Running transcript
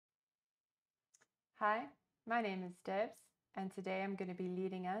Hi, my name is Debs, and today I'm going to be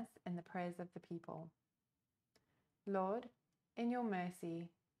leading us in the prayers of the people. Lord, in your mercy,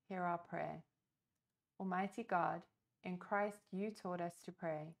 hear our prayer. Almighty God, in Christ you taught us to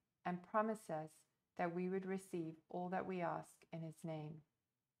pray and promised us that we would receive all that we ask in his name.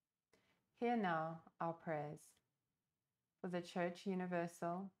 Hear now our prayers. For the Church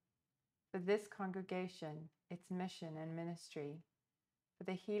Universal, for this congregation, its mission and ministry, for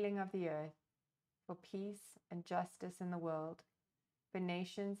the healing of the earth, for peace and justice in the world, for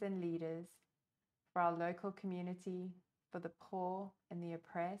nations and leaders, for our local community, for the poor and the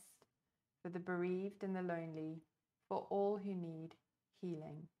oppressed, for the bereaved and the lonely, for all who need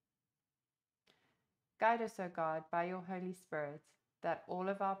healing. Guide us, O God, by your Holy Spirit, that all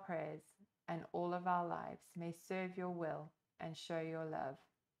of our prayers and all of our lives may serve your will and show your love.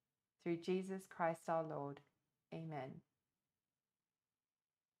 Through Jesus Christ our Lord. Amen.